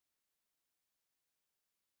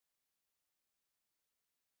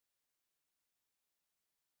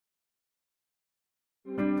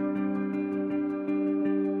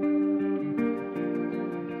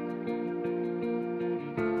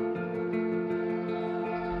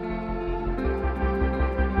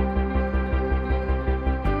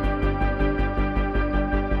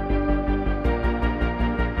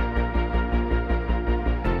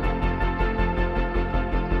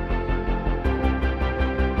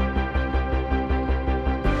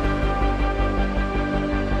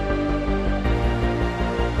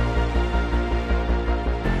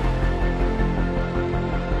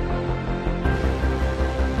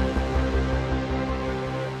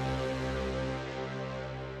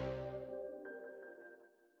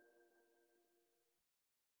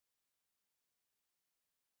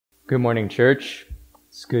Good morning, church.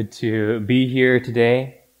 It's good to be here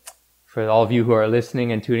today. For all of you who are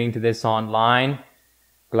listening and tuning to this online,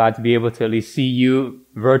 glad to be able to at least see you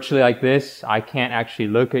virtually like this. I can't actually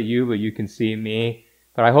look at you, but you can see me.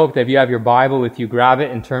 But I hope that if you have your Bible with you, grab it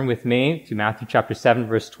and turn with me to Matthew chapter 7,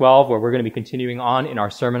 verse 12, where we're going to be continuing on in our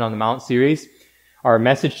Sermon on the Mount series. Our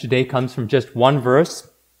message today comes from just one verse.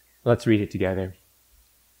 Let's read it together.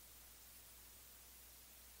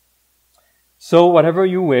 So whatever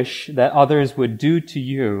you wish that others would do to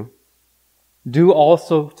you, do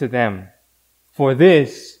also to them. For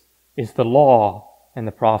this is the law and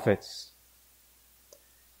the prophets.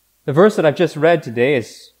 The verse that I've just read today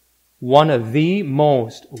is one of the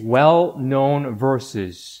most well-known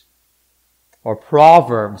verses or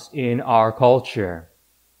proverbs in our culture.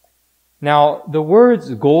 Now, the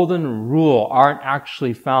words golden rule aren't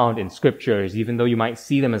actually found in scriptures, even though you might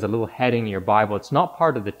see them as a little heading in your Bible. It's not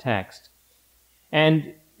part of the text.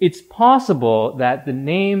 And it's possible that the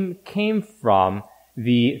name came from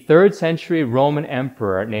the 3rd century Roman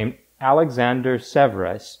emperor named Alexander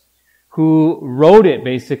Severus, who wrote it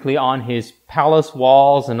basically on his palace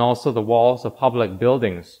walls and also the walls of public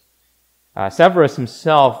buildings. Severus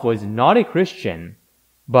himself was not a Christian,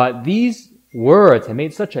 but these words had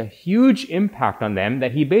made such a huge impact on them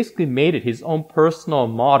that he basically made it his own personal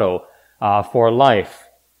motto for life.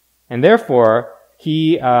 And therefore,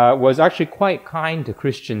 he was actually quite kind to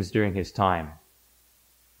Christians during his time.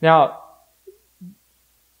 Now,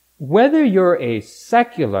 whether you're a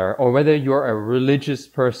secular or whether you're a religious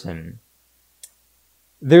person,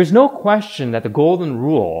 there's no question that the golden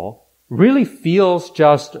rule really feels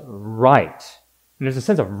just right. And there's a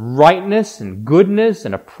sense of rightness and goodness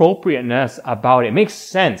and appropriateness about it. It makes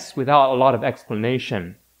sense without a lot of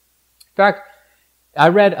explanation. In fact, I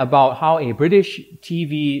read about how a British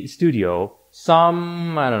TV studio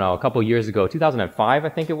a couple years ago, 2005 I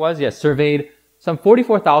think it was, surveyed some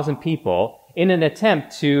 44,000 people in an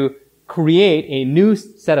attempt to create a new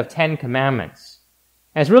set of 10 commandments.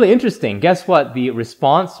 And it's really interesting. Guess what the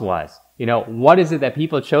response was? What is it that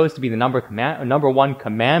people chose to be the number one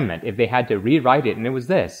commandment if they had to rewrite it? And it was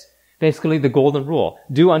this. Basically the golden rule.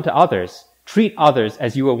 Do unto others. Treat others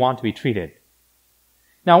as you would want to be treated.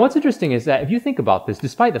 Now what's interesting is that if you think about this,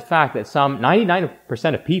 despite the fact that some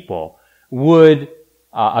 99% of people would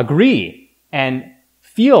agree and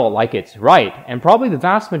feel like it's right, and probably the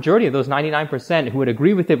vast majority of those 99% who would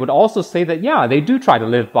agree with it would also say that, yeah, they do try to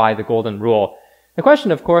live by the golden rule. The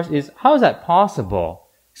question, of course, is how is that possible?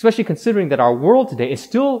 Especially considering that our world today is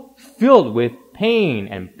still filled with pain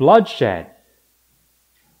and bloodshed.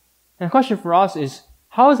 And the question for us is,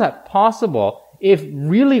 how is that possible if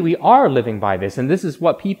really we are living by this, and this is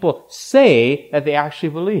what people say that they actually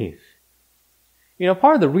believe?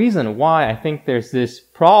 Part of the reason why I think there's this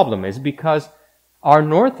problem is because our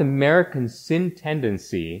North American sin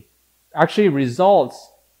tendency actually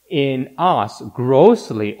results in us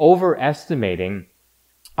grossly overestimating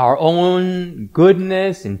our own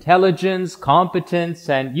goodness, intelligence, competence,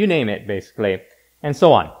 and you name it, basically, and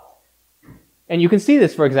so on. And you can see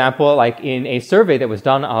this, for example, like in a survey that was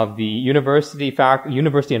done of the University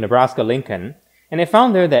of Nebraska-Lincoln, and it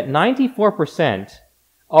found there that 94%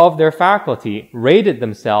 of their faculty rated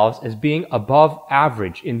themselves as being above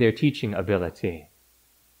average in their teaching ability.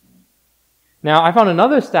 Now, I found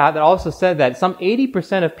another stat that also said that some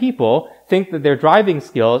 80% of people think that their driving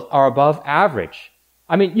skills are above average.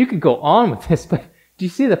 I mean, you could go on with this, but do you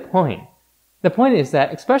see the point? The point is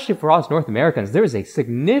that, especially for us North Americans, there is a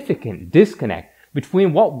significant disconnect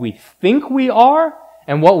between what we think we are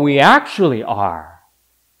and what we actually are.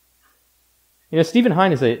 Stephen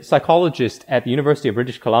Hine is a psychologist at the University of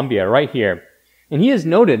British Columbia right here, and he has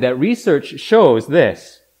noted that research shows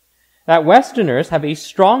this, that Westerners have a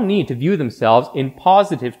strong need to view themselves in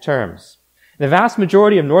positive terms. The vast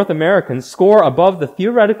majority of North Americans score above the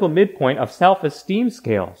theoretical midpoint of self-esteem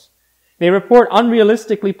scales. They report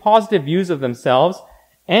unrealistically positive views of themselves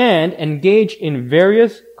and engage in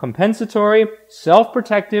various compensatory,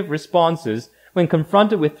 self-protective responses when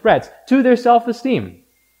confronted with threats to their self-esteem.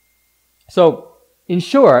 So, in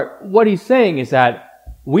short, what he's saying is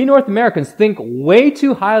that we North Americans think way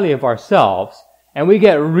too highly of ourselves, and we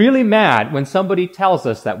get really mad when somebody tells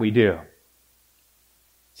us that we do.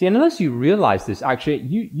 See, unless you realize this, actually,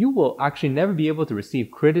 you will actually never be able to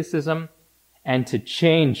receive criticism and to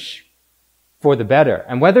change for the better.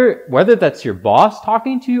 And whether that's your boss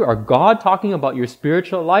talking to you or God talking about your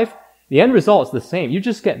spiritual life, the end result is the same. You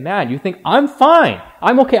just get mad. You think, I'm fine.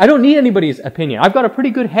 I'm okay. I don't need anybody's opinion. I've got a pretty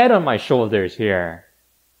good head on my shoulders here.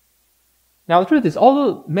 Now, the truth is,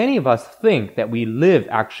 although many of us think that we live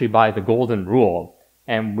actually by the golden rule,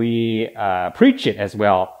 and we preach it as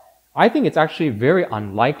well, I think it's actually very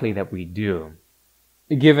unlikely that we do,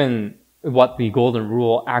 given what the golden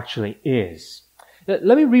rule actually is.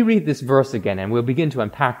 Let me reread this verse again, and we'll begin to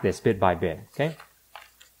unpack this bit by bit, okay?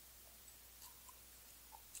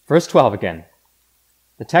 Verse 12 again.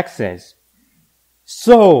 The text says,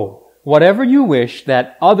 "So, whatever you wish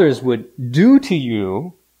that others would do to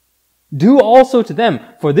you, do also to them,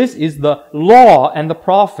 for this is the law and the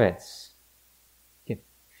prophets." Okay.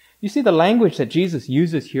 You see, the language that Jesus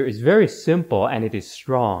uses here is very simple and it is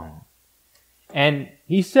strong. And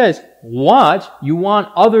he says, what you want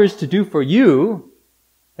others to do for you,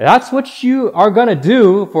 that's what you are going to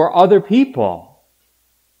do for other people.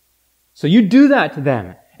 So you do that to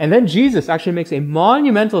them. And then Jesus actually makes a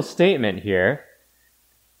monumental statement here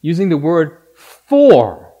using the word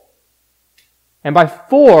for. And by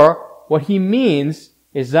for, what he means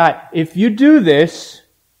is that if you do this,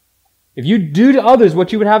 if you do to others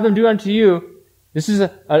what you would have them do unto you, this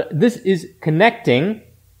is connecting,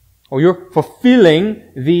 or you're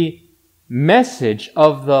fulfilling the message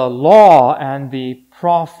of the law and the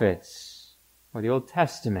prophets, or the Old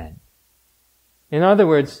Testament. In other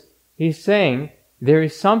words, he's saying there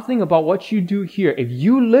is something about what you do here, if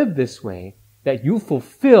you live this way, that you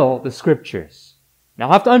fulfill the scriptures. Now,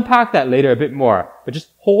 I'll have to unpack that later a bit more, but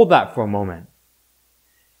just hold that for a moment.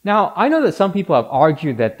 Now, I know that some people have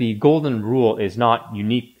argued that the golden rule is not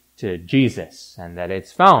unique to Jesus, and that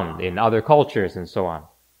it's found in other cultures and so on.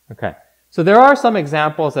 Okay. So there are some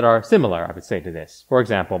examples that are similar, I would say, to this. For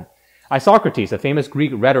example, Isocrates, a famous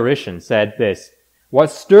Greek rhetorician, said this: "What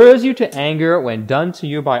stirs you to anger when done to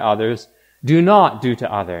you by others, do not do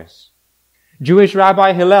to others." Jewish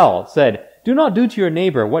Rabbi Hillel said, "Do not do to your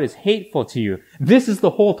neighbor what is hateful to you. This is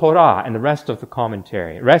the whole Torah," and the rest of the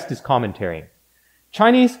commentary. Rest is commentary.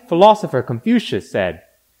 Chinese philosopher Confucius said,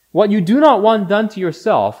 "What you do not want done to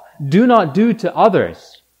yourself, do not do to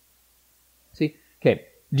others." See, okay,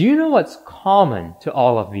 do you know what's common to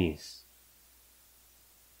all of these?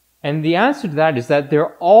 And the answer to that is that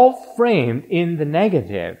they're all framed in the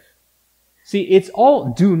negative. See, it's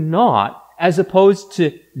all do not as opposed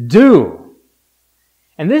to do.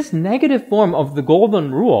 And this negative form of the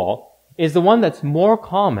golden rule is the one that's more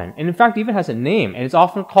common, and in fact even has a name, and it's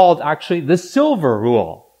often called actually the silver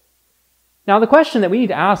rule. Now the question that we need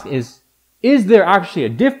to ask is there actually a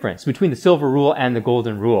difference between the silver rule and the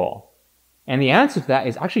golden rule? And the answer to that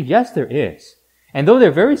is actually yes, there is. And though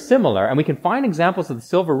they're very similar, and we can find examples of the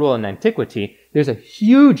silver rule in antiquity, there's a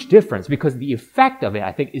huge difference because the effect of it,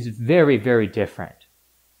 I think, is very, very different.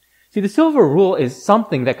 See, the silver rule is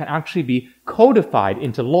something that can actually be codified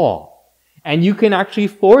into law. And you can actually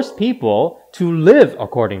force people to live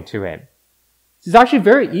according to it. It's actually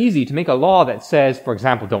very easy to make a law that says, for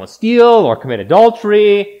example, don't steal or commit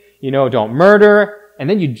adultery, don't murder, and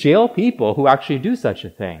then you jail people who actually do such a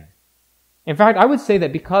thing. In fact, I would say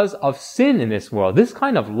that because of sin in this world, this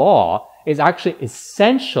kind of law is actually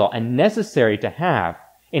essential and necessary to have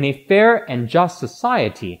in a fair and just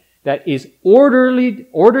society that is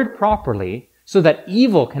ordered properly so that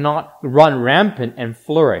evil cannot run rampant and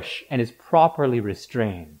flourish and is properly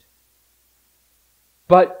restrained.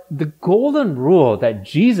 But the golden rule that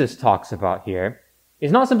Jesus talks about here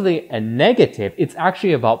is not simply a negative, it's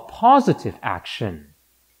actually about positive action.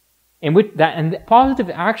 And positive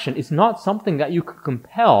action is not something that you could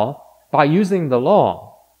compel by using the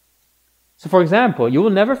law. So for example, you will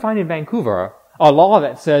never find in Vancouver a law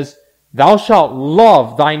that says, "Thou shalt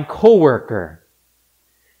love thine coworker."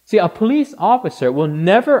 See, a police officer will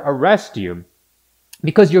arrest arrest you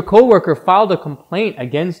because your coworker filed a complaint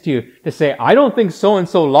against you to say, "I don't think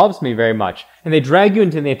so-and-so loves me very much." And they drag you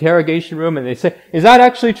into the interrogation room and they say, "Is that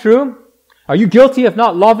actually true? Are you guilty of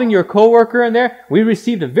not loving your coworker in there? We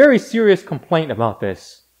received a very serious complaint about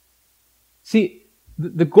this." See,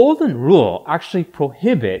 the golden rule actually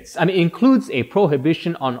includes a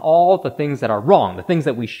prohibition on all the things that are wrong, the things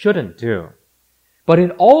that we shouldn't do. But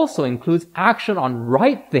it also includes action on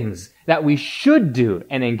right things that we should do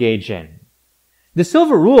and engage in. The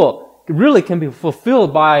silver rule really can be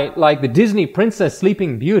fulfilled by, like the Disney princess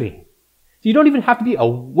Sleeping Beauty. You don't even have to be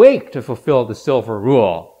awake to fulfill the silver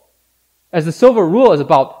rule, as the silver rule is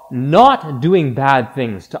about not doing bad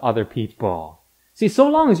things to other people. See, so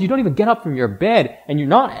long as you don't even get up from your bed and you're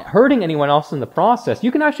not hurting anyone else in the process,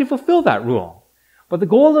 you can actually fulfill that rule. But the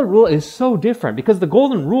golden rule is so different because the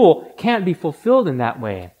golden rule can't be fulfilled in that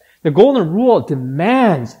way. The golden rule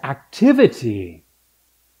demands activity.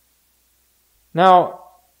 Now,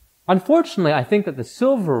 unfortunately, I think that the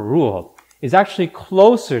silver rule is actually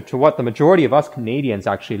closer to what the majority of us Canadians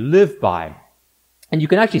actually live by. And you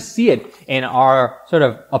can actually see it in our sort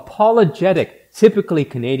of apologetic, typically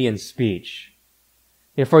Canadian speech.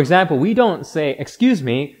 For example, we don't say, "Excuse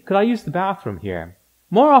me, could I use the bathroom here?"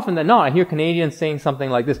 More often than not, I hear Canadians saying something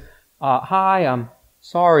like this, "Hi, I'm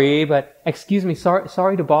sorry, but excuse me,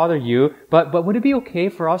 sorry to bother you, but would it be okay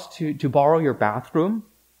for us to borrow your bathroom?"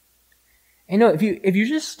 And if you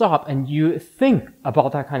just stop and you think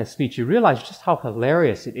about that kind of speech, you realize just how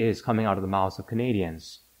hilarious it is coming out of the mouths of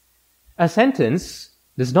Canadians. A sentence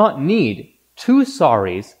does not need 2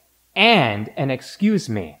 sorries and an excuse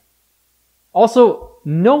me. Also,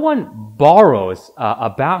 no one borrows a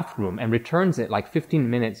bathroom and returns it like 15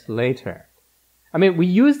 minutes later. I mean, we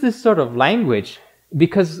use this sort of language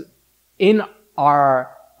because in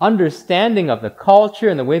our understanding of the culture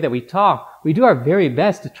and the way that we talk, we do our very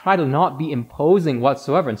best to try to not be imposing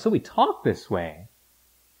whatsoever, and so we talk this way.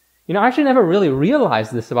 I actually never really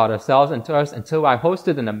realized this about ourselves until I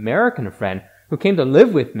hosted an American friend who came to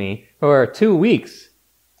live with me for 2 weeks.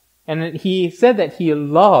 And he said that he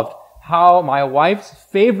loved how my wife's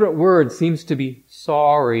favorite word seems to be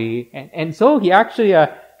sorry. And so he actually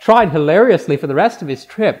tried hilariously for the rest of his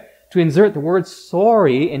trip to insert the word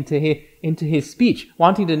sorry into his speech,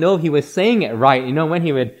 wanting to know if he was saying it right,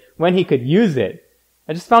 when he could use it.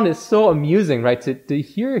 I just found it so amusing, right, to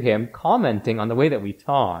hear him commenting on the way that we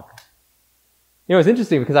talk. It's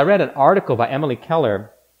interesting because I read an article by Emily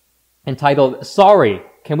Keller entitled, "Sorry,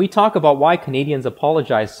 can we talk about why Canadians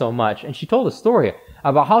apologize so much?" And she told a story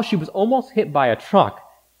about how she was almost hit by a truck.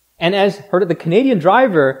 And as the Canadian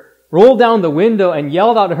driver rolled down the window and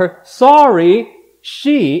yelled out to her, "Sorry,"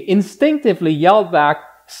 she instinctively yelled back,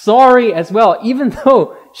 "Sorry" as well, even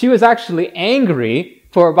though she was actually angry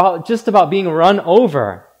for about being run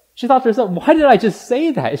over. She thought to herself, why did I just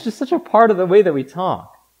say that? It's just such a part of the way that we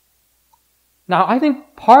talk. Now, I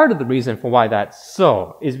think part of the reason for why that's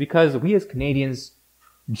so is because we as Canadians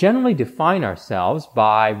generally define ourselves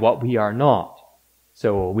by what we are not.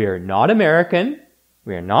 So we are not American,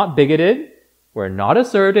 we are not bigoted, we're not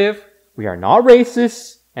assertive, we are not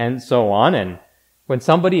racist, and so on. And when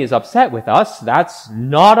somebody is upset with us, that's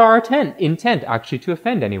not our intent actually to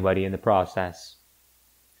offend anybody in the process.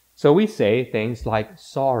 So we say things like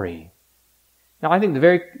sorry. Now, I think the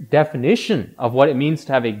very definition of what it means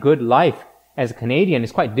to have a good life as a Canadian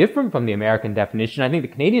is quite different from the American definition. I think the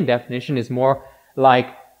Canadian definition is more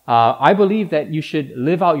like, I believe that you should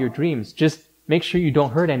live out your dreams. Just make sure you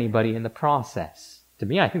don't hurt anybody in the process. To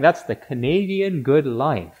me, I think that's the Canadian good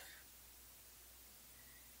life.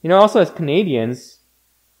 Also as Canadians,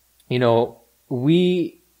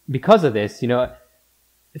 we, because of this,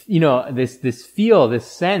 this feel, this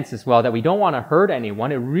sense as well that we don't want to hurt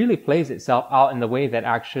anyone, it really plays itself out in the way that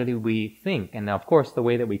actually we think, and of course the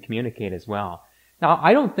way that we communicate as well. Now,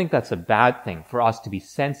 I don't think that's a bad thing for us to be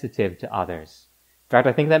sensitive to others. In fact,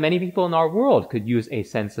 I think that many people in our world could use a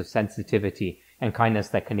sense of sensitivity and kindness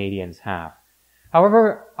that Canadians have.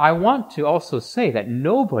 However, I want to also say that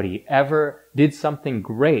nobody ever did something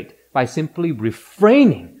great by simply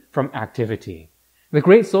refraining from activity. The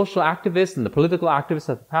great social activists and the political activists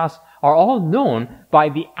of the past are all known by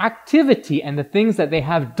the activity and the things that they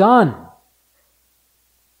have done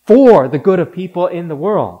for the good of people in the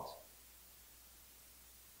world.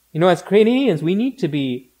 As Canadians, we need to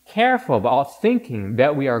be careful about thinking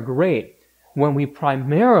that we are great when we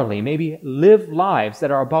primarily maybe live lives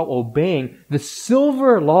that are about obeying the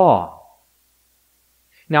silver law.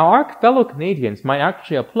 Now, our fellow Canadians might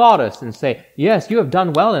actually applaud us and say, yes, you have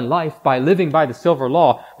done well in life by living by the silver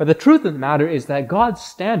law, but the truth of the matter is that God's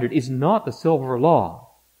standard is not the silver law.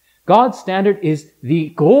 God's standard is the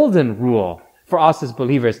golden rule for us as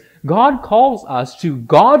believers. God calls us to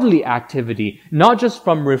godly activity, not just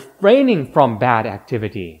from refraining from bad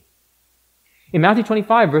activity. In Matthew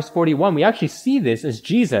 25, verse 41, we actually see this as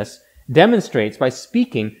Jesus demonstrates by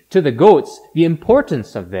speaking to the goats the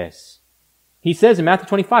importance of this. He says in Matthew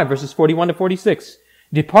 25, verses 41 to 46,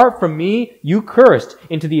 "Depart from me, you cursed,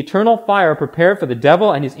 into the eternal fire prepared for the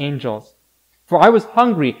devil and his angels. For I was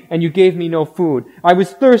hungry, and you gave me no food. I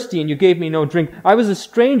was thirsty, and you gave me no drink. I was a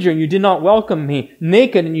stranger, and you did not welcome me.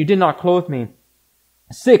 Naked, and you did not clothe me.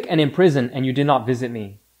 Sick and in prison, and you did not visit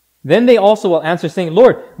me." Then they also will answer, saying,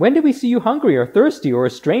 "Lord, when did we see you hungry, or thirsty, or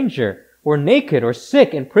a stranger, or naked, or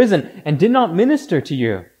sick, in prison, and did not minister to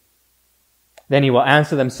you?" Then he will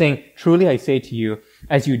answer them, saying, "Truly I say to you,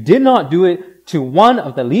 as you did not do it to one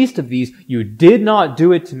of the least of these, you did not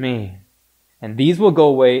do it to me." And these will go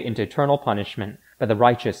away into eternal punishment, but the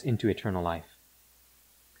righteous into eternal life.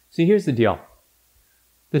 See, here's the deal.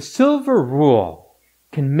 The silver rule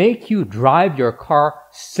can make you drive your car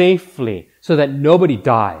safely so that nobody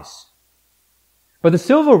dies. But the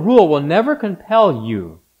silver rule will never compel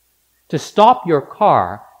you to stop your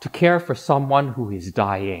car to care for someone who is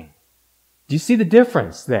dying. Do you see the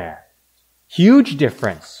difference there? Huge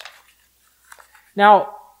difference.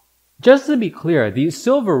 Now, just to be clear, the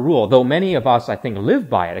silver rule, though many of us, I think, live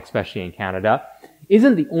by it, especially in Canada,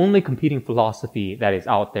 isn't the only competing philosophy that is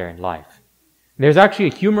out there in life. There's actually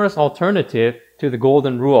a humorous alternative to the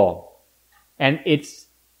golden rule. And it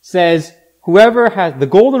says, the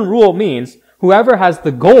golden rule means whoever has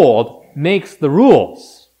the gold makes the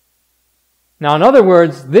rules. Now, in other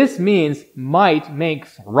words, this means might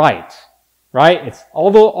makes right. Right? It's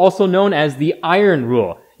also known as the iron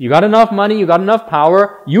rule. You got enough money, you got enough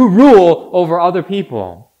power, you rule over other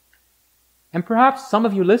people. And perhaps some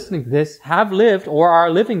of you listening to this have lived or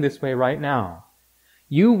are living this way right now.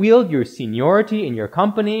 You wield your seniority in your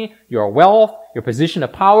company, your wealth, your position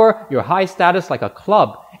of power, your high status like a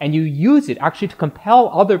club, and you use it actually to compel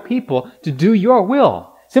other people to do your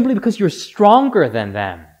will, simply because you're stronger than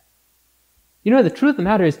them. You know, the truth of the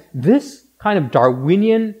matter is, this kind of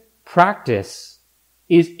Darwinian practice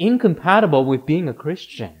is incompatible with being a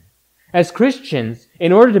Christian. As Christians,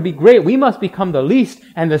 in order to be great, we must become the least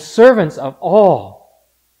and the servants of all.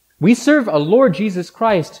 We serve a Lord Jesus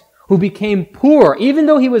Christ who became poor, even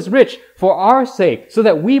though he was rich, for our sake, so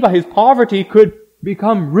that we by his poverty could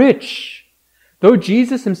become rich. Though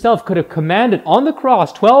Jesus himself could have commanded on the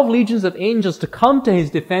cross 12 legions of angels to come to his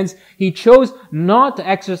defense, he chose not to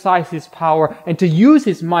exercise his power and to use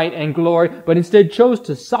his might and glory, but instead chose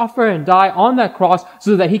to suffer and die on that cross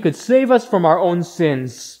so that he could save us from our own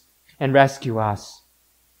sins and rescue us.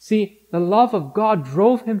 See, the love of God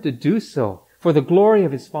drove him to do so for the glory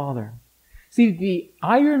of his Father. See, the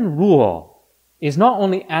iron rule is not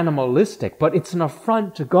only animalistic, but it's an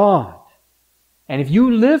affront to God. And if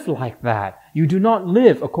you live like that, you do not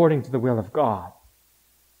live according to the will of God.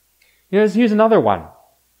 Here's another one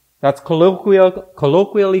that's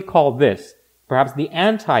colloquially called this, perhaps the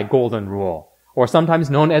anti-golden rule, or sometimes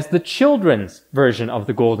known as the children's version of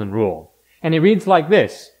the golden rule. And it reads like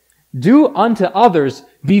this: do unto others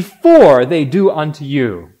before they do unto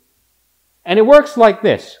you. And it works like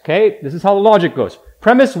this, okay? This is how the logic goes.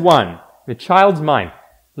 Premise 1, the child's mind.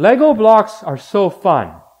 Lego blocks are so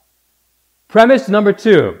fun. Premise number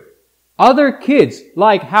 2, other kids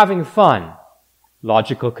like having fun.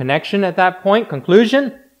 Logical connection at that point.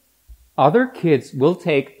 Conclusion, other kids will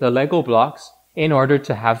take the Lego blocks in order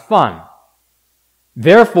to have fun.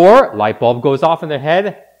 Therefore, light bulb goes off in their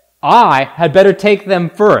head, I had better take them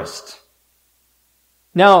first.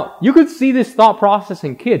 Now, you could see this thought process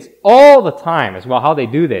in kids all the time as well, how they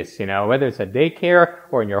do this, whether it's at daycare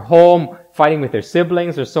or in your home, fighting with their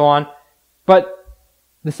siblings or so on. But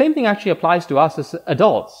the same thing actually applies to us as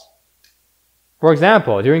adults. For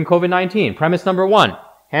example, during COVID-19, premise number 1,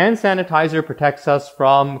 hand sanitizer protects us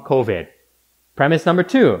from COVID. Premise number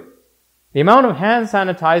 2, the amount of hand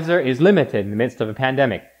sanitizer is limited in the midst of a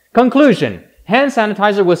pandemic. Conclusion, hand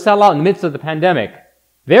sanitizer will sell out in the midst of the pandemic.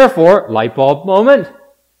 Therefore, light bulb moment,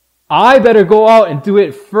 I better go out and do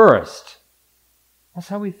it first. That's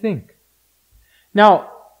how we think.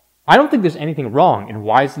 Now, I don't think there's anything wrong in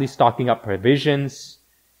wisely stocking up provisions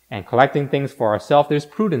and collecting things for ourselves. There's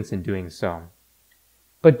prudence in doing so.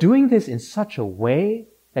 But doing this in such a way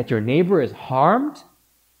that your neighbor is harmed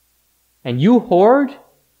and you hoard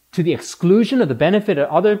to the exclusion of the benefit of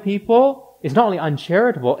other people is not only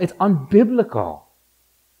uncharitable, it's unbiblical.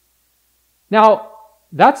 Now,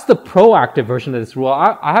 that's the proactive version of this rule.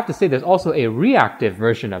 I have to say there's also a reactive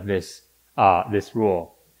version of this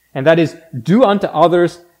rule. And that is, do unto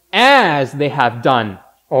others as they have done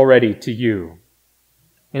already to you.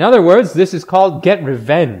 In other words, this is called get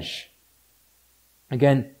revenge.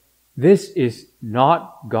 Again, this is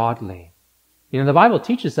not godly. The Bible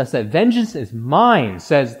teaches us that vengeance is mine,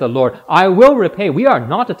 says the Lord. I will repay. We are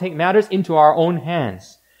not to take matters into our own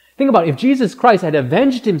hands. Think about it. If Jesus Christ had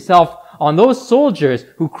avenged himself on those soldiers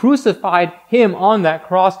who crucified him on that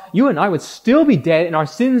cross, you and I would still be dead in our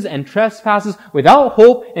sins and trespasses, without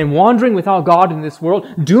hope and wandering without God in this world,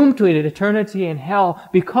 doomed to an eternity in hell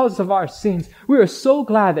because of our sins. We are so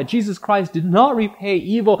glad that Jesus Christ did not repay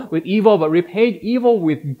evil with evil, but repaid evil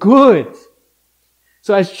with good.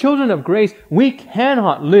 So as children of grace, we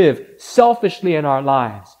cannot live selfishly in our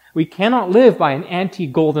lives. We cannot live by an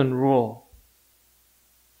anti-golden rule.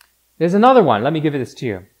 There's another one, let me give this to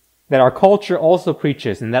you, that our culture also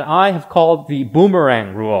preaches and that I have called the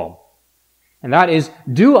boomerang rule. And that is,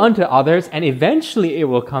 do unto others and eventually it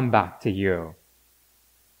will come back to you.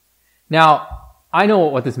 Now, I know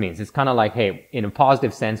what this means. It's kind of like, hey, in a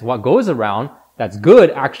positive sense, what goes around that's good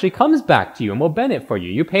actually comes back to you and will benefit for you.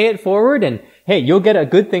 You pay it forward and hey, you'll get a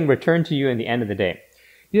good thing returned to you in the end of the day.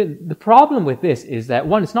 The problem with this is that,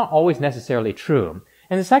 one, it's not always necessarily true.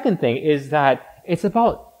 And the second thing is that it's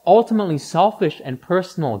about ultimately selfish and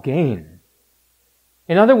personal gain.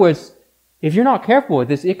 In other words, if you're not careful with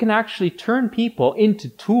this, it can actually turn people into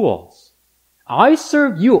tools. I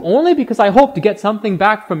serve you only because I hope to get something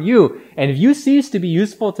back from you. And if you cease to be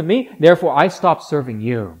useful to me, therefore I stop serving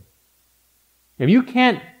you. If you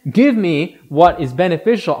can't give me what is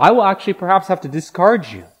beneficial, I will actually perhaps have to discard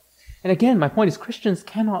you. And again, my point is Christians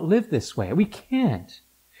cannot live this way. We can't.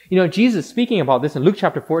 Jesus, speaking about this in Luke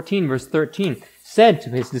chapter 14, verse 13, said to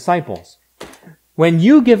his disciples, "When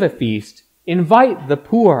you give a feast, invite the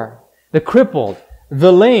poor, the crippled,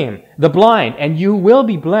 the lame, the blind, and you will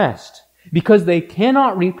be blessed, because they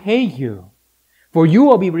cannot repay you, for you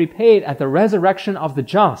will be repaid at the resurrection of the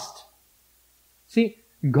just." See,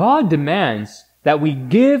 God demands that we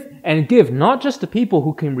give and give not just to people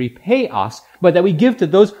who can repay us, but that we give to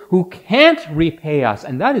those who can't repay us,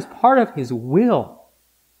 and that is part of His will.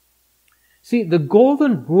 See, the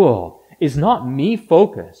golden rule is not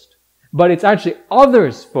me-focused, but it's actually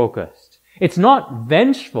others-focused. It's not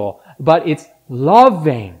vengeful, but it's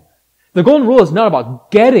loving. The golden rule is not about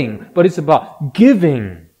getting, but it's about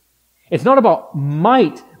giving. It's not about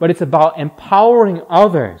might, but it's about empowering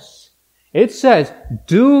others. It says,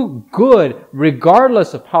 do good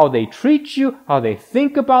regardless of how they treat you, how they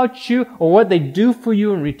think about you, or what they do for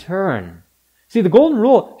you in return. See, the golden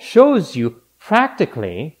rule shows you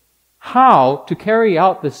practically how to carry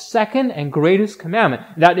out the second and greatest commandment.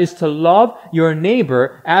 That is to love your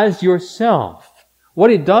neighbor as yourself. What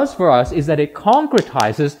it does for us is that it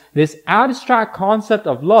concretizes this abstract concept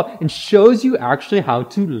of love and shows you actually how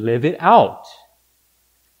to live it out.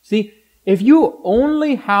 See, if you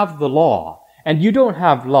only have the law and you don't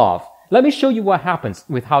have love, let me show you what happens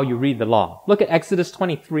with how you read the law. Look at Exodus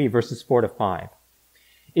 23, verses 4 to 5.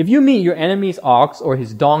 If you meet your enemy's ox or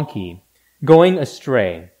his donkey going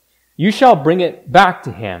astray, you shall bring it back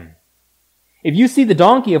to him. If you see the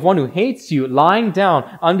donkey of one who hates you lying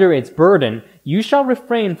down under its burden, you shall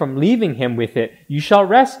refrain from leaving him with it. You shall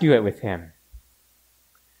rescue it with him.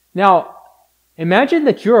 Now, imagine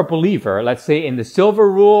that you're a believer, let's say in the silver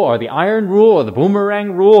rule or the iron rule or the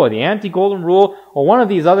boomerang rule or the anti-golden rule or one of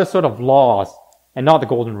these other sort of laws and not the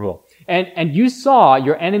golden rule. And you saw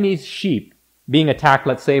your enemy's sheep being attacked,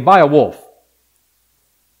 let's say, by a wolf.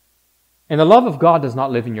 And the love of God does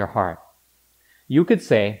not live in your heart. You could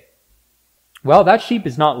say, well, that sheep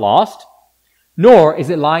is not lost, nor is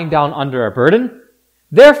it lying down under a burden.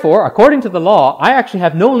 Therefore, according to the law, I actually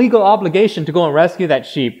have no legal obligation to go and rescue that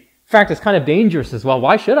sheep. In fact, it's kind of dangerous as well.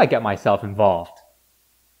 Why should I get myself involved?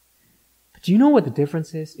 But do you know what the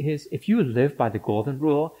difference is? If you live by the golden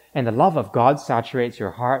rule and the love of God saturates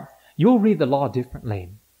your heart, you will read the law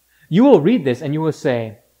differently. You will read this and you will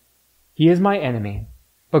say, he is my enemy,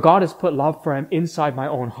 but God has put love for him inside my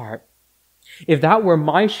own heart. If that were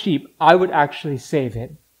my sheep, I would actually save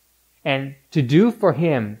it. And to do for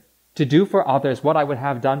him, to do for others what I would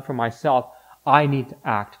have done for myself, I need to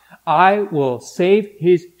act. I will save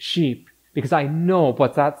his sheep because I know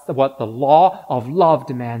that's what the law of love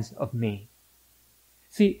demands of me.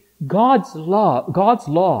 See, God's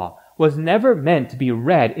law was never meant to be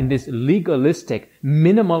read in this legalistic,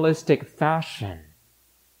 minimalistic fashion.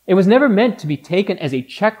 It was never meant to be taken as a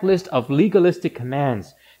checklist of legalistic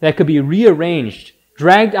commands that could be rearranged,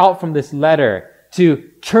 dragged out from this letter, to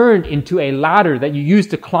turned into a ladder that you use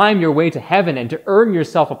to climb your way to heaven and to earn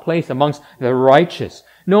yourself a place amongst the righteous.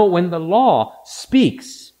 No, when the law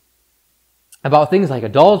speaks about things like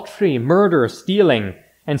adultery, murder, stealing,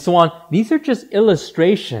 and so on, these are just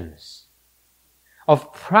illustrations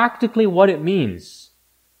of practically what it means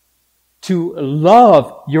to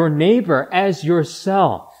love your neighbor as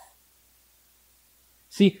yourself.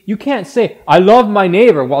 See, you can't say, I love my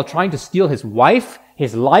neighbor while trying to steal his wife,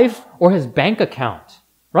 his life, or his bank account.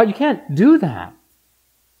 Right? You can't do that.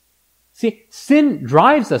 See, sin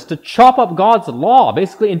drives us to chop up God's law,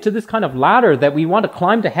 basically into this kind of ladder that we want to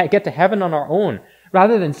climb to get to heaven on our own,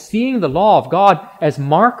 rather than seeing the law of God as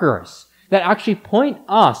markers that actually point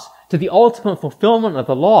us to the ultimate fulfillment of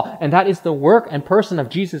the law, and that is the work and person of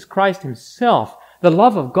Jesus Christ himself. The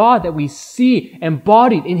love of God that we see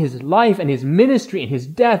embodied in his life and his ministry and his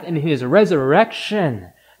death and his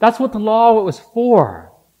resurrection. That's what the law was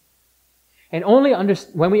for. And only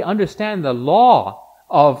when we understand the law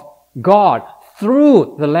of God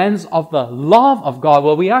through the lens of the love of God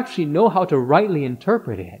will we actually know how to rightly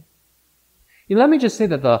interpret it. Let me just say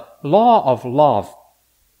that the law of love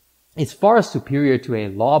is far superior to a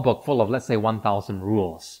law book full of, let's say, 1,000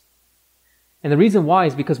 rules. And the reason why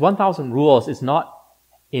is because 1,000 rules is not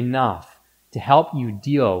enough to help you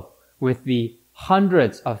deal with the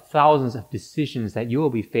hundreds of thousands of decisions that you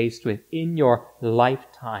will be faced with in your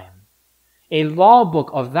lifetime. A law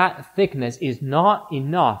book of that thickness is not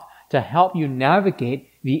enough to help you navigate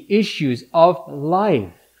the issues of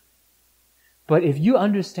life. But if you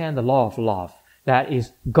understand the law of love, that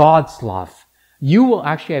is God's love, you will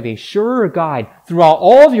actually have a surer guide throughout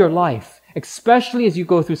all of your life, especially as you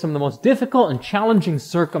go through some of the most difficult and challenging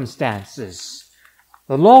circumstances.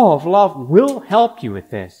 The law of love will help you with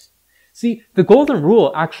this. See, the Golden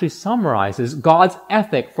Rule actually summarizes God's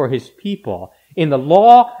ethic for His people in the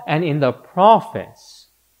law and in the prophets,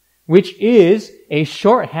 which is a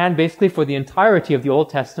shorthand basically for the entirety of the Old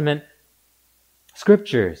Testament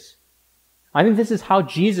scriptures. I think this is how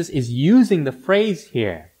Jesus is using the phrase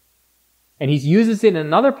here. And He uses it in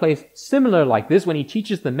another place similar like this when He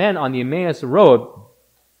teaches the men on the Emmaus Road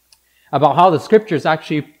about how the scriptures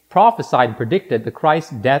actually prophesied and predicted the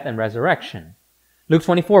Christ's death and resurrection. Luke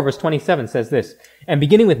 24 verse 27 says this, "And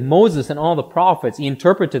beginning with Moses and all the prophets, He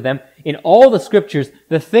interpreted to them in all the scriptures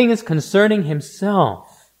the things concerning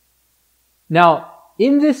Himself." Now,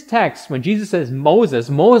 in this text, when Jesus says Moses,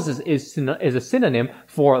 Moses is a synonym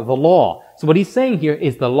for the law. So what He's saying here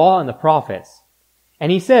is the law and the prophets.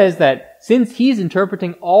 And He says that since He's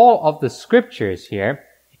interpreting all of the scriptures here,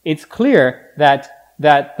 it's clear that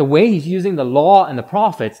the way He's using the law and the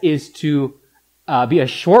prophets is to be a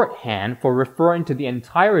shorthand for referring to the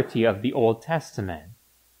entirety of the Old Testament.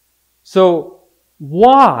 So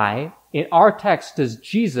why in our text does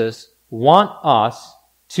Jesus want us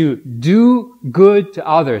to do good to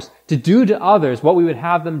others, to do to others what we would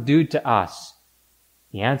have them do to us?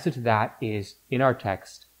 The answer to that is in our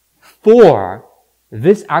text. For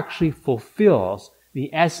this actually fulfills the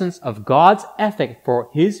essence of God's ethic for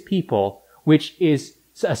His people, which is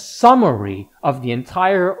a summary of the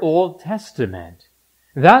entire Old Testament.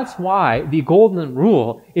 That's why the Golden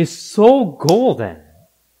Rule is so golden.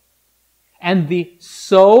 And the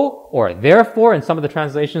so, or therefore, in some of the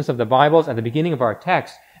translations of the Bibles at the beginning of our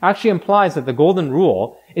text, actually implies that the Golden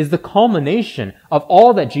Rule is the culmination of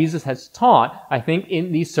all that Jesus has taught, I think,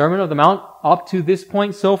 in the Sermon on the Mount up to this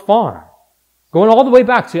point so far. Going all the way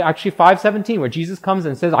back to actually 5:17, where Jesus comes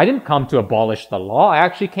and says, I didn't come to abolish the law, I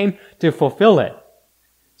actually came to fulfill it.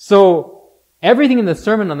 So, everything in the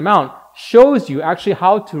Sermon on the Mount shows you actually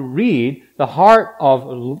how to read the heart of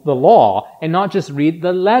the law and not just read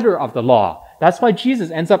the letter of the law. That's why Jesus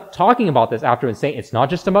ends up talking about this after and saying it's not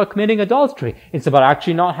just about committing adultery. It's about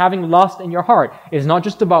actually not having lust in your heart. It's not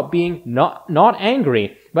just about being not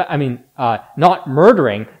angry, but not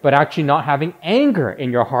murdering, but actually not having anger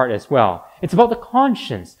in your heart as well. It's about the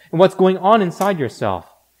conscience and what's going on inside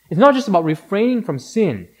yourself. It's not just about refraining from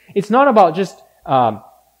sin. It's not about just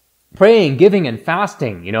praying, giving, and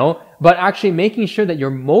fasting, but actually making sure that your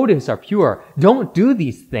motives are pure. Don't do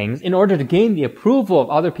these things in order to gain the approval of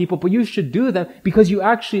other people, but you should do them because you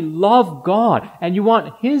actually love God and you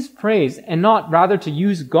want His praise and not rather to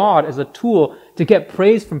use God as a tool to get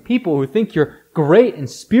praise from people who think you're great and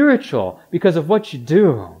spiritual because of what you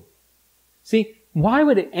do. See, why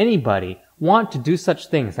would anybody want to do such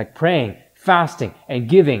things like praying, fasting, and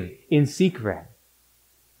giving in secret?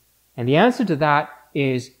 And the answer to that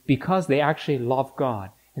is because they actually love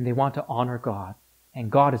God and they want to honor God, and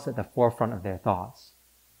God is at the forefront of their thoughts.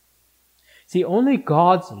 See, only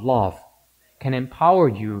God's love can empower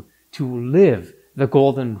you to live the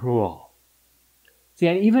Golden Rule. See,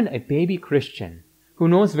 and even a baby Christian who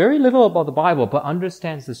knows very little about the Bible but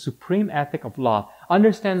understands the supreme ethic of love,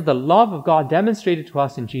 understands the love of God demonstrated to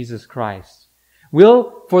us in Jesus Christ,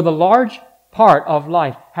 will, for the large part of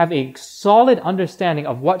life, have a solid understanding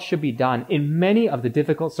of what should be done in many of the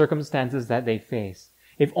difficult circumstances that they face,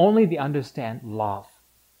 if only they understand love.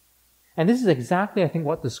 And this is exactly, I think,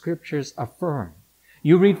 what the scriptures affirm.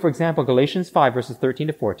 You read, for example, Galatians 5 verses 13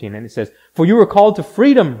 to 14, and it says, "For you were called to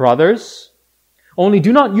freedom, brothers. Only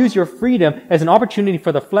do not use your freedom as an opportunity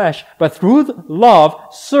for the flesh, but through love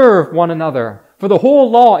serve one another. For the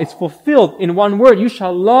whole law is fulfilled in one word, you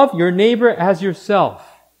shall love your neighbor as yourself."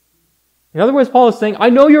 In other words, Paul is saying, I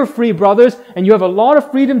know you're free, brothers, and you have a lot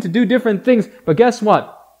of freedom to do different things, but guess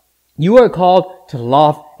what? You are called to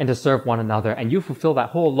love and to serve one another, and you fulfill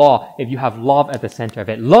that whole law if you have love at the center of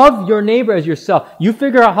it. Love your neighbor as yourself. You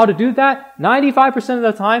figure out how to do that, 95% of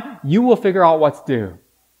the time, you will figure out what's due.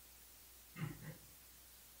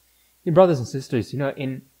 Brothers and sisters,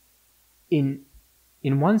 in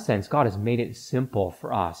one sense, God has made it simple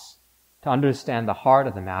for us to understand the heart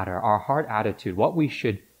of the matter, our heart attitude, what we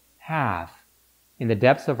should have in the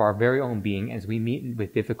depths of our very own being as we meet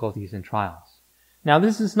with difficulties and trials. Now,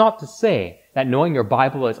 this is not to say that knowing your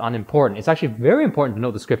Bible is unimportant. It's actually very important to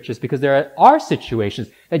know the scriptures because there are situations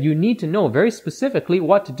that you need to know very specifically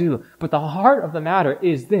what to do. But the heart of the matter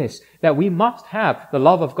is this, that we must have the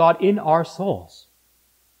love of God in our souls.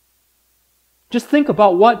 Just think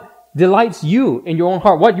about what delights you in your own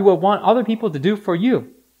heart, what you would want other people to do for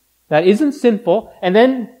you. That isn't sinful, and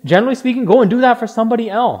then, generally speaking, go and do that for somebody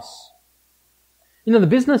else. You know, the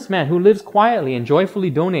businessman who lives quietly and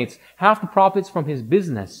joyfully donates half the profits from his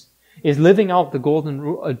business is living out the golden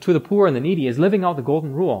rule, to the poor and the needy, is living out the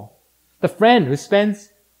golden rule. The friend who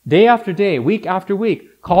spends day after day, week after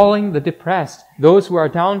week, calling the depressed, those who are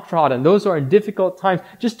downtrodden, those who are in difficult times,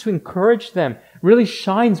 just to encourage them, really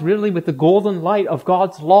shines really with the golden light of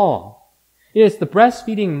God's law. It is the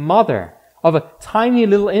breastfeeding mother of a tiny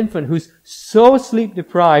little infant who's so sleep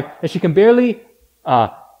deprived that she can barely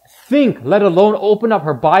think, let alone open up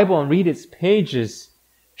her Bible and read its pages.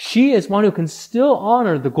 She is one who can still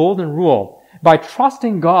honor the golden rule by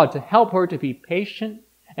trusting God to help her to be patient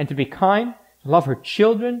and to be kind, to love her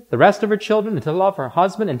children, the rest of her children, and to love her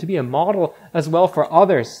husband, and to be a model as well for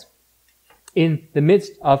others in the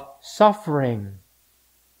midst of suffering.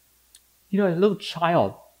 You know, a little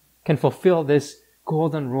child can fulfill this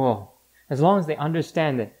golden rule as long as they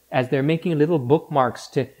understand that as they're making little bookmarks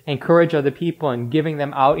to encourage other people and giving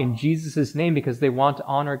them out in Jesus' name because they want to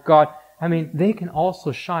honor God. I mean, they can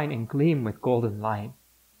also shine and gleam with golden light.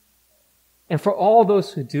 And for all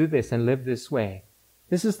those who do this and live this way,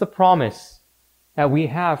 this is the promise that we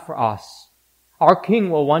have for us. Our King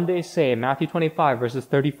will one day say in Matthew 25, verses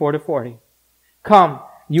 34 to 40, "Come,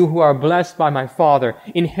 you who are blessed by my Father,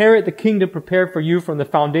 inherit the kingdom prepared for you from the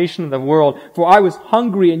foundation of the world. For I was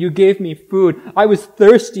hungry and you gave me food. I was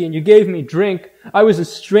thirsty and you gave me drink. I was a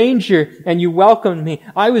stranger and you welcomed me.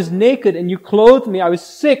 I was naked and you clothed me. I was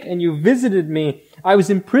sick and you visited me. I was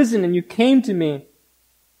in prison and you came to me."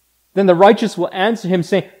 Then the righteous will answer him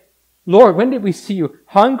saying, "Lord, when did we see you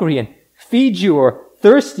hungry and feed you, or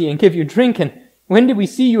thirsty and give you drink? And when did we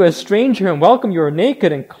see you a stranger and welcome you, or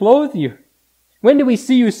naked and clothe you? When did we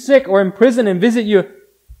see you sick or in prison and visit you?"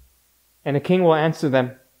 And the king will answer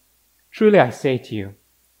them, "Truly I say to you,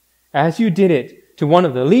 as you did it to one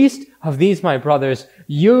of the least of these my brothers,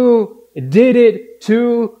 you did it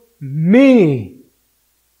to me."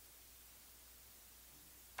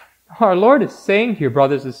 Our Lord is saying here,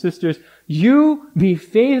 brothers and sisters, you be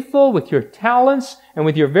faithful with your talents and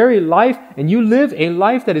with your very life, and you live a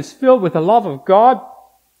life that is filled with the love of God,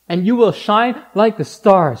 and you will shine like the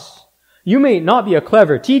stars. You may not be a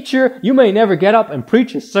clever teacher, you may never get up and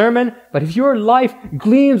preach a sermon, but if your life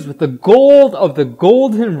gleams with the gold of the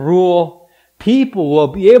golden rule, people will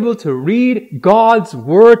be able to read God's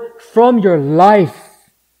word from your life.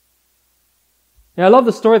 Now, I love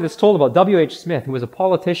the story that's told about W.H. Smith, who was a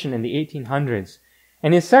politician in the 1800s.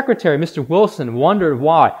 And his secretary, Mr. Wilson, wondered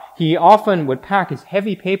why he often would pack his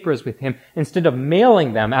heavy papers with him instead of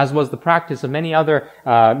mailing them, as was the practice of many other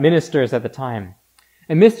ministers at the time.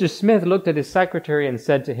 And Mr. Smith looked at his secretary and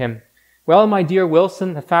said to him, "Well, my dear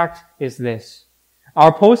Wilson, the fact is this.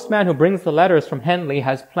 Our postman who brings the letters from Henley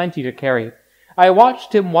has plenty to carry. I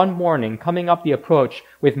watched him one morning coming up the approach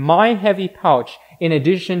with my heavy pouch in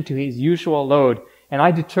addition to his usual load, and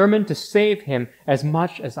I determined to save him as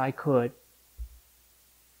much as I could."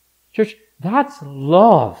 Church, that's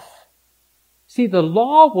love. See, the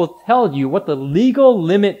law will tell you what the legal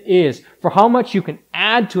limit is for how much you can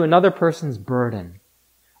add to another person's burden.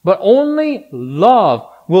 But only love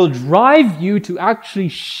will drive you to actually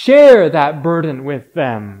share that burden with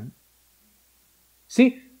them.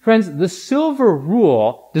 See, friends, the silver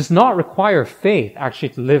rule does not require faith actually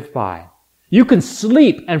to live by. You can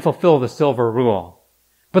sleep and fulfill the silver rule.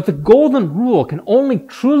 But the golden rule can only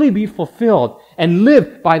truly be fulfilled and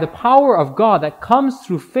lived by the power of God that comes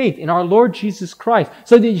through faith in our Lord Jesus Christ,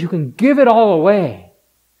 so that you can give it all away.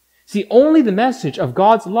 See, only the message of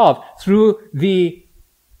God's love through the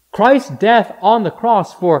Christ's death on the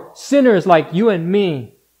cross for sinners like you and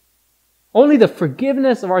me, only the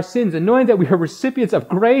forgiveness of our sins and knowing that we are recipients of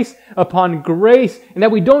grace upon grace and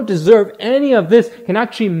that we don't deserve any of this can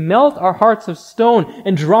actually melt our hearts of stone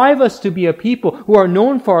and drive us to be a people who are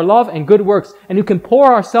known for our love and good works and who can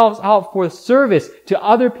pour ourselves out for service to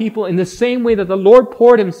other people in the same way that the Lord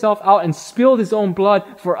poured himself out and spilled his own blood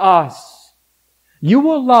for us. You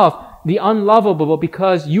will love the unlovable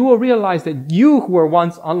because you will realize that you who were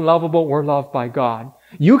once unlovable were loved by God.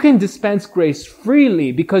 You can dispense grace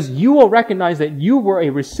freely because you will recognize that you were a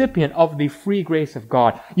recipient of the free grace of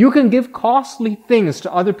God. You can give costly things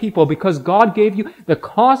to other people because God gave you the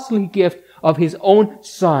costly gift of his own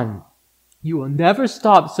Son. You will never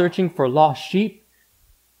stop searching for lost sheep.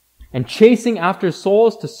 and chasing after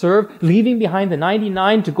souls to serve, leaving behind the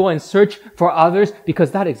 99 to go and search for others,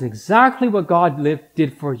 because that is exactly what God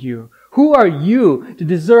did for you. Who are you to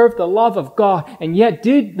deserve the love of God? And yet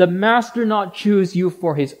did the Master not choose you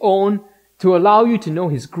for His own, to allow you to know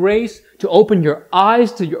His grace, to open your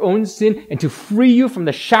eyes to your own sin, and to free you from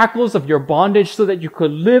the shackles of your bondage so that you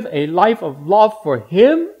could live a life of love for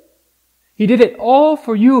Him? He did it all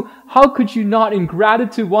for you. How could you not, in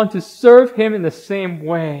gratitude, want to serve Him in the same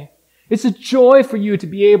way? It's a joy for you to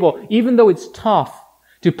be able, even though it's tough,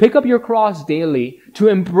 to pick up your cross daily, to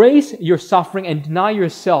embrace your suffering and deny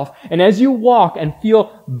yourself. And as you walk and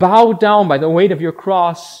feel bowed down by the weight of your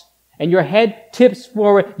cross, and your head tips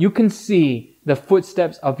forward, you can see the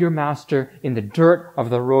footsteps of your Master in the dirt of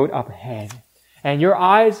the road up ahead. And your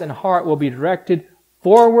eyes and heart will be directed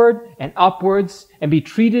forward and upwards and be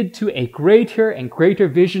treated to a greater and greater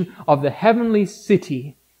vision of the heavenly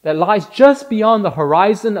city that lies just beyond the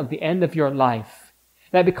horizon of the end of your life,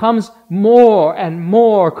 that becomes more and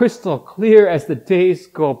more crystal clear as the days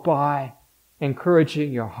go by,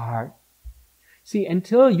 encouraging your heart. See,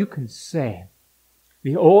 until you can say,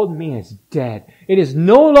 the old me is dead. It is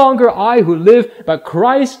no longer I who live, but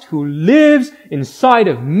Christ who lives inside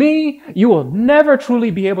of me. You will never truly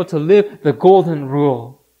be able to live the golden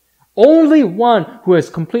rule. Only one who has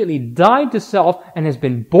completely died to self and has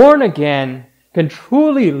been born again can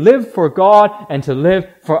truly live for God and to live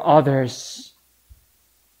for others.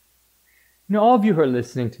 Now, all of you who are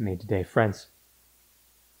listening to me today, friends,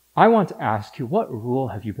 I want to ask you, what rule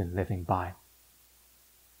have you been living by?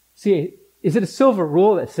 See, is it a silver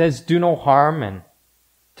rule that says do no harm and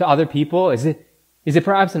to other people? Is it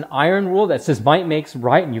perhaps an iron rule that says might makes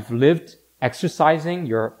right and you've lived exercising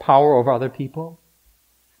your power over other people?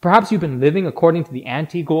 Perhaps you've been living according to the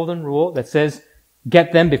anti-golden rule that says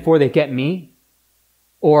get them before they get me?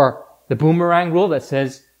 Or the boomerang rule that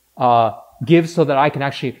says give so that I can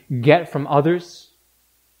actually get from others?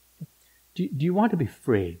 Do you want to be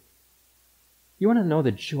free? You want to know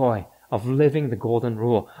the joy of living the golden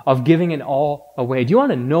rule, of giving it all away? Do you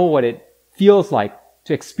want to know what it feels like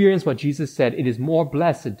to experience what Jesus said? It is more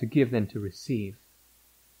blessed to give than to receive.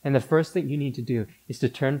 And the first thing you need to do is to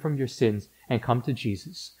turn from your sins and come to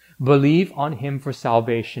Jesus. Believe on Him for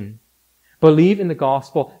salvation. Believe in the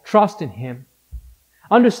gospel. Trust in Him.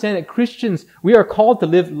 Understand that Christians, we are called to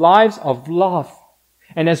live lives of love.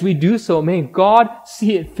 And as we do so, may God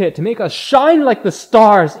see it fit to make us shine like the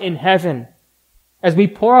stars in heaven as we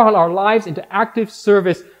pour out our lives into active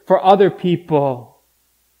service for other people,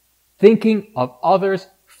 thinking of others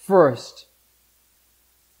first.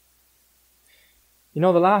 You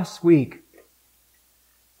know, the last week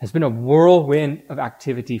has been a whirlwind of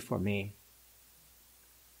activity for me.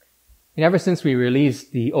 And ever since we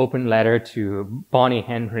released the open letter to Bonnie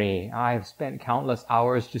Henry, I've spent countless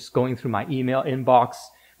hours just going through my email inbox,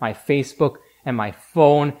 my Facebook, and my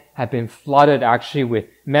phone have been flooded actually with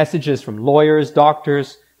messages from lawyers,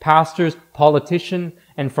 doctors, pastors, politicians,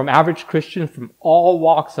 and from average Christians from all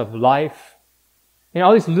walks of life. And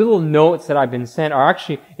all these little notes that I've been sent are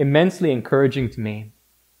actually immensely encouraging to me.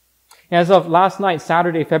 As of last night,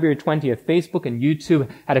 Saturday, February 20th, Facebook and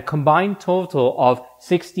YouTube had a combined total of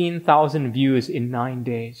 16,000 views in 9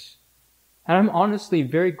 days. And I'm honestly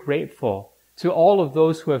very grateful to all of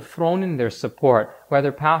those who have thrown in their support,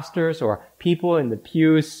 whether pastors or people in the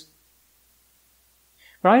pews.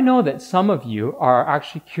 But I know that some of you are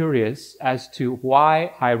actually curious as to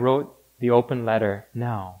why I wrote the open letter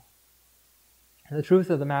now. And the truth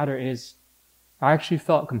of the matter is, I actually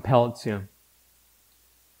felt compelled to.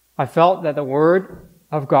 I felt that the Word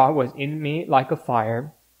of God was in me like a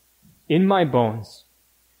fire, in my bones,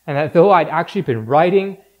 and that though I'd actually been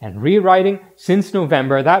writing and rewriting since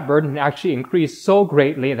November, that burden actually increased so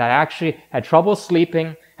greatly that I actually had trouble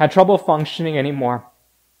sleeping, had trouble functioning anymore,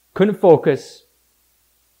 couldn't focus.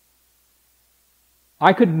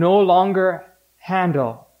 I could no longer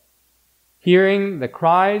handle hearing the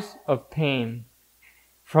cries of pain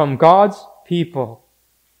from God's people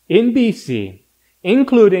in BC,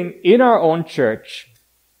 including in our own church,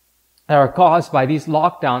 that are caused by these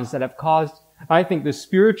lockdowns that have caused, I think, the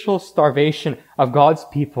spiritual starvation of God's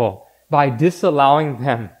people by disallowing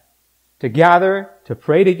them to gather, to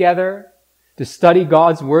pray together, to study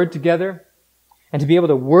God's Word together, and to be able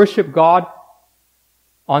to worship God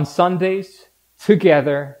on Sundays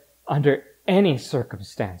together under any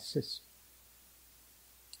circumstances.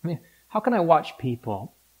 I mean, how can I watch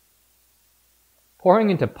people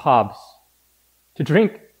pouring into pubs to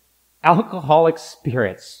drink alcoholic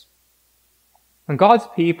spirits when God's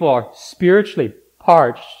people are spiritually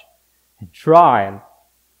parched and dry and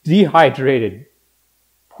dehydrated?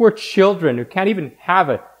 Poor children who can't even have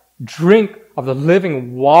a drink of the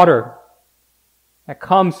living water that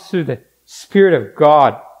comes through the Spirit of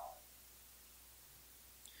God.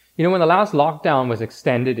 You know, when the last lockdown was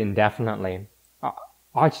extended indefinitely,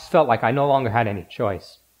 I just felt like I no longer had any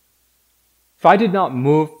choice. If I did not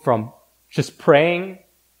move from just praying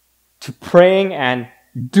to praying and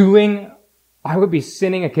doing, I would be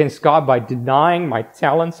sinning against God by denying my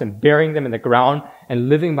talents and burying them in the ground and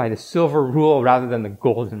living by the silver rule rather than the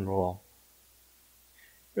golden rule.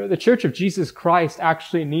 You know, the Church of Jesus Christ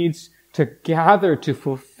actually needs to gather to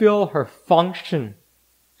fulfill her function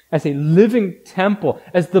as a living temple,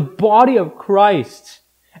 as the body of Christ,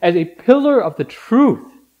 as a pillar of the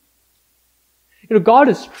truth. You know, God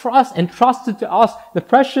has entrusted to us the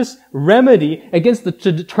precious remedy against the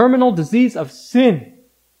terminal disease of sin,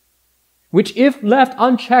 which if left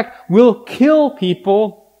unchecked will kill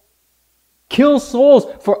people, kill souls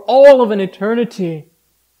for all of an eternity.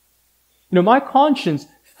 You know, my conscience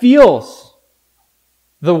feels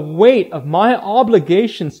the weight of my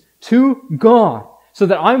obligations to God, so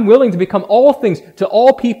that I'm willing to become all things to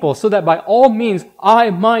all people, so that by all means I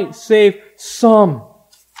might save some.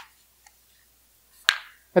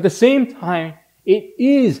 At the same time, it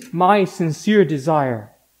is my sincere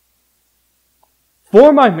desire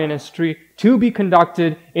for my ministry to be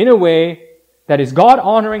conducted in a way that is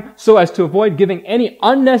God-honoring, so as to avoid giving any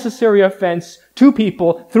unnecessary offense to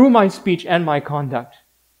people through my speech and my conduct.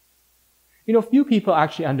 You know, few people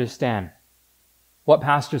actually understand what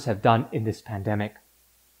pastors have done in this pandemic.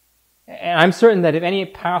 And I'm certain that if any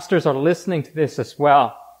pastors are listening to this as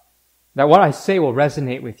well, that what I say will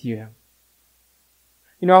resonate with you.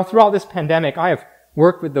 You know, throughout this pandemic, I have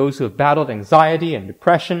worked with those who have battled anxiety and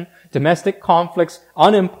depression, domestic conflicts,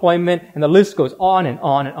 unemployment, and the list goes on and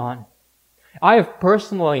on and on. I have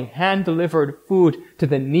personally hand-delivered food to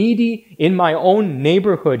the needy in my own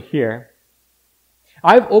neighborhood here.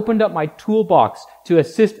 I've opened up my toolbox to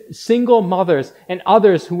assist single mothers and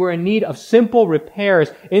others who were in need of simple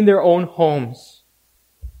repairs in their own homes.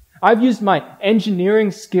 I've used my engineering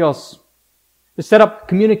skills to set up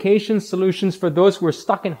communication solutions for those who were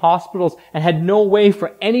stuck in hospitals and had no way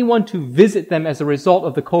for anyone to visit them as a result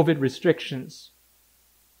of the COVID restrictions.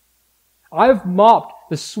 I've mopped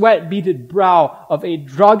the sweat-beaded brow of a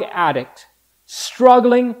drug addict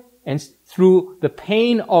struggling and through the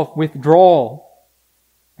pain of withdrawal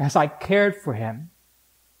as I cared for him.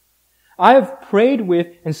 I have prayed with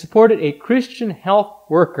and supported a Christian health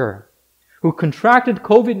worker who contracted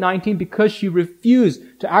COVID-19 because she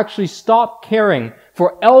refused to actually stop caring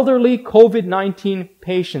for elderly COVID-19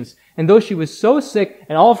 patients. And though she was so sick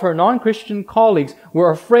and all of her non-Christian colleagues were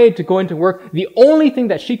afraid to go into work, the only thing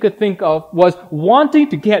that she could think of was wanting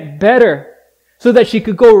to get better so that she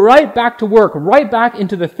could go right back to work, right back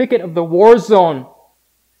into the thicket of the war zone,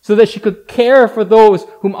 so that she could care for those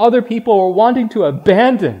whom other people were wanting to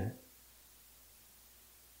abandon.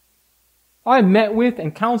 I met with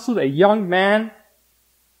and counseled a young man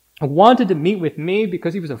who wanted to meet with me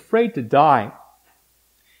because he was afraid to die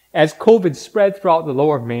as COVID spread throughout the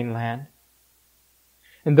lower mainland.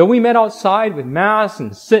 And though we met outside with masks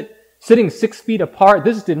and sitting 6 feet apart,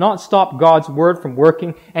 this did not stop God's word from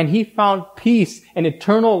working, and he found peace and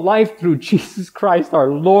eternal life through Jesus Christ our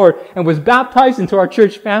Lord and was baptized into our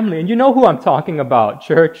church family. And you know who I'm talking about,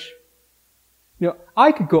 church. You know,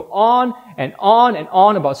 I could go on and on and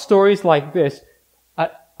on about stories like this.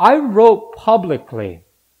 I wrote publicly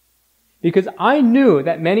because I knew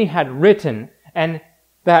that many had written and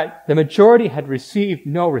that the majority had received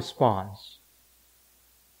no response.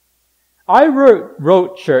 I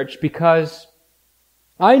wrote church because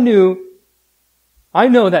I know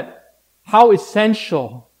that how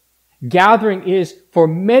essential gathering is for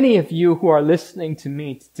many of you who are listening to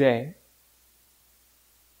me today.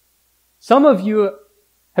 Some of you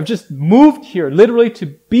have just moved here literally to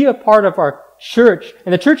be a part of our church,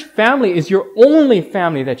 and the church family is your only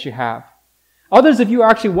family that you have. Others of you are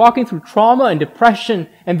actually walking through trauma and depression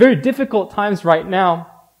and very difficult times right now.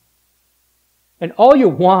 And all you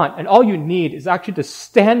want and all you need is actually to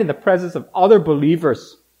stand in the presence of other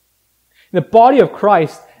believers in the body of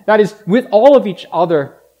Christ that is with all of each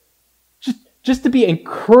other, just to be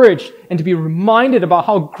encouraged and to be reminded about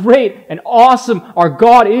how great and awesome our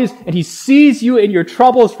God is, and He sees you in your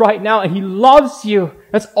troubles right now and He loves you.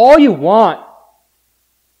 That's all you want.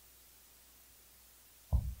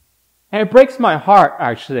 And it breaks my heart,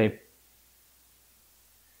 actually,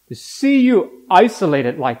 to see you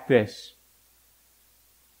isolated like this.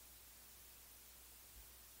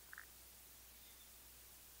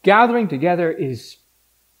 Gathering together is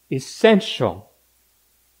essential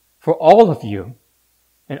for all of you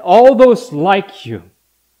and all those like you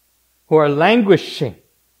who are languishing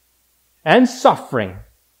and suffering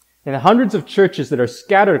in the hundreds of churches that are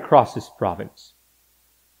scattered across this province.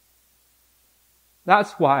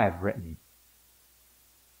 That's why I've written.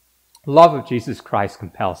 Love of Jesus Christ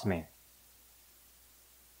compels me.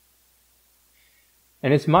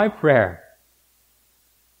 And it's my prayer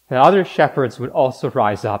that other shepherds would also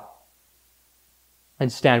rise up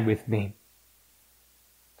and stand with me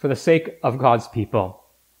for the sake of God's people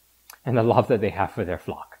and the love that they have for their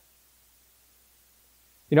flock.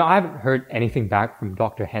 You know, I haven't heard anything back from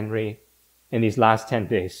Dr. Henry in these last 10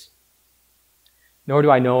 days, nor do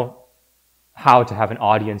I know how to have an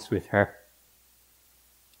audience with her.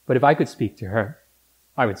 But if I could speak to her,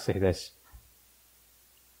 I would say this.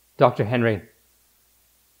 Dr. Henry,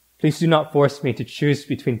 please do not force me to choose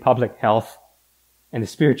between public health and the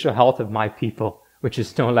spiritual health of my people, which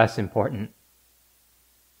is no less important.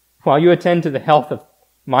 While you attend to the health of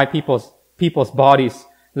my people's bodies,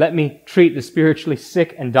 let me treat the spiritually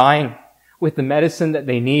sick and dying with the medicine that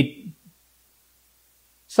they need.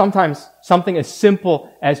 Sometimes something as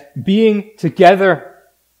simple as being together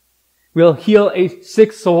will heal a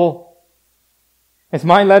sick soul. As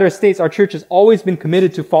my letter states, our church has always been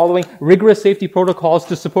committed to following rigorous safety protocols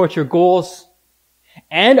to support your goals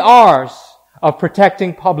and ours of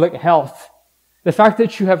protecting public health. The fact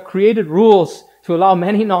that you have created rules to allow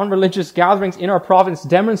many non-religious gatherings in our province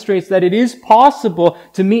demonstrates that it is possible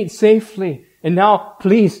to meet safely. And now,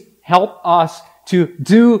 please help us to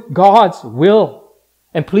do God's will.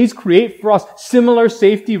 And please create for us similar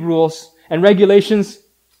safety rules and regulations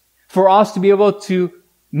for us to be able to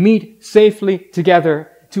meet safely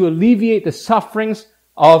together, to alleviate the sufferings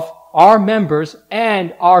of our members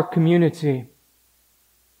and our community.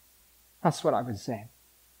 That's what I would say.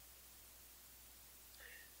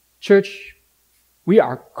 Church, we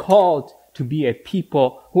are called to be a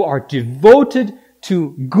people who are devoted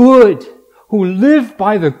to good, who live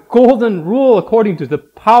by the golden rule according to the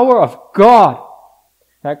power of God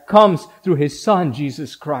that comes through His Son,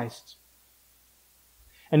 Jesus Christ.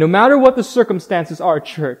 And no matter what the circumstances are,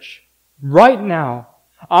 church, right now,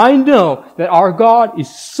 I know that our God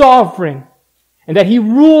is sovereign and that He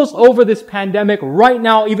rules over this pandemic right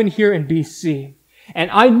now, even here in BC.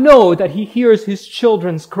 And I know that He hears His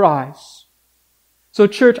children's cries. So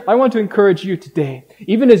church, I want to encourage you today,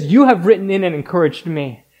 even as you have written in and encouraged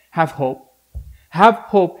me, have hope. Have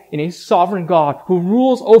hope in a sovereign God who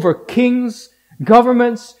rules over kings,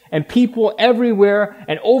 governments, and people everywhere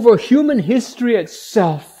and over human history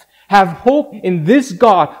itself. Have hope in this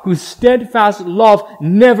God whose steadfast love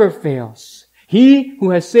never fails. He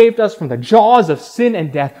who has saved us from the jaws of sin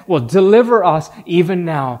and death will deliver us even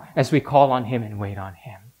now as we call on Him and wait on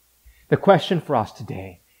Him. The question for us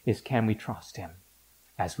today is, can we trust Him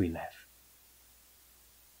as we live?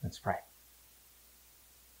 Let's pray.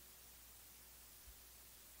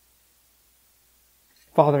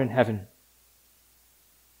 Father in heaven,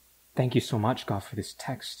 thank you so much, God, for this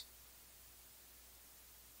text.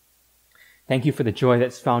 Thank you for the joy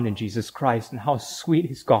that's found in Jesus Christ and how sweet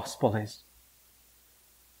His gospel is.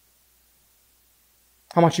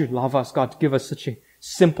 How much you love us, God, to give us such a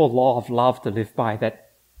simple law of love to live by that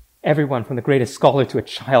everyone from the greatest scholar to a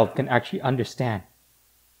child can actually understand.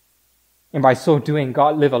 And by so doing,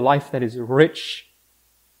 God, live a life that is rich,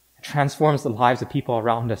 transforms the lives of people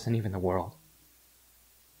around us and even the world.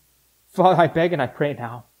 Father, I beg and I pray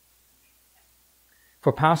now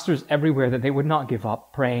for pastors everywhere that they would not give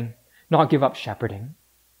up praying, not give up shepherding,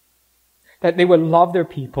 that they would love their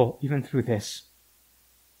people even through this.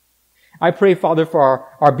 I pray, Father, for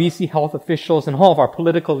our BC health officials and all of our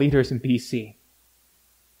political leaders in BC.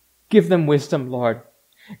 Give them wisdom, Lord.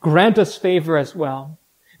 Grant us favor as well.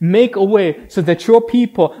 Make a way so that your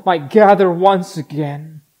people might gather once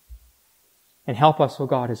again. And help us, O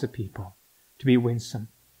God, as a people to be winsome,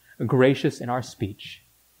 gracious in our speech,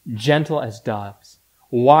 gentle as doves,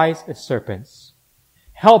 wise as serpents.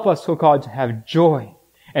 Help us, O God, to have joy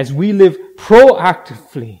as we live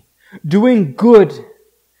proactively, doing good,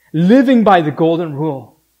 living by the golden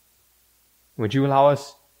rule. Would you allow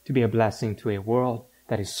us to be a blessing to a world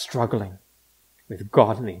that is struggling with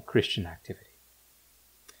godly Christian activity?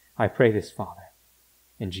 I pray this, Father,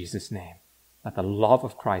 in Jesus' name. Let the love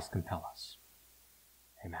of Christ compel us.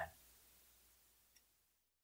 Amen.